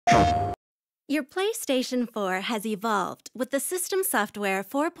Your PlayStation 4 has evolved with the System Software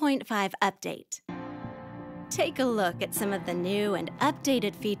 4.5 update. Take a look at some of the new and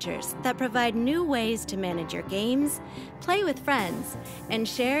updated features that provide new ways to manage your games, play with friends, and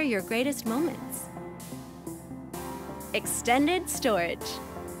share your greatest moments. Extended storage.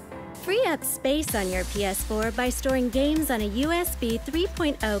 Free up space on your PS4 by storing games on a USB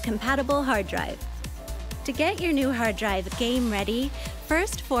 3.0 compatible hard drive. To get your new hard drive game ready,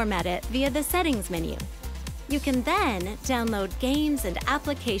 first format it via the Settings menu. You can then download games and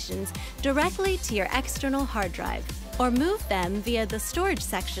applications directly to your external hard drive, or move them via the Storage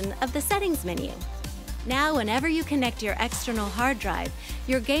section of the Settings menu. Now, whenever you connect your external hard drive,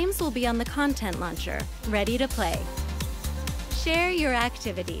 your games will be on the Content Launcher, ready to play. Share your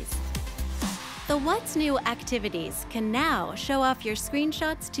activities. The What's New activities can now show off your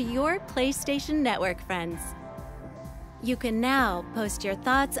screenshots to your PlayStation Network friends. You can now post your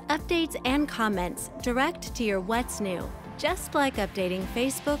thoughts, updates, and comments direct to your What's New, just like updating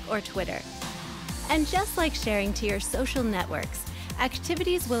Facebook or Twitter. And just like sharing to your social networks,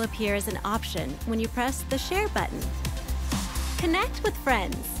 activities will appear as an option when you press the Share button. Connect with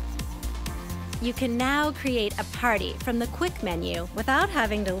friends. You can now create a party from the Quick menu without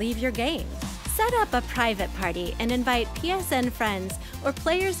having to leave your game. Set up a private party and invite PSN friends or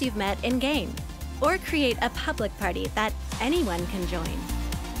players you've met in-game. Or create a public party that anyone can join.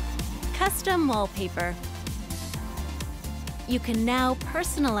 Custom wallpaper. You can now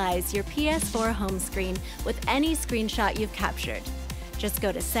personalize your PS4 home screen with any screenshot you've captured. Just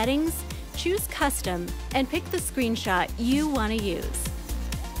go to Settings, choose Custom, and pick the screenshot you want to use.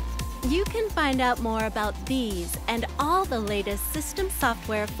 You can find out more about these and all the latest System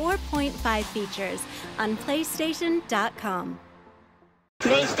Software 4.5 features on PlayStation.com.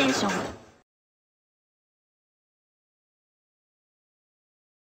 PlayStation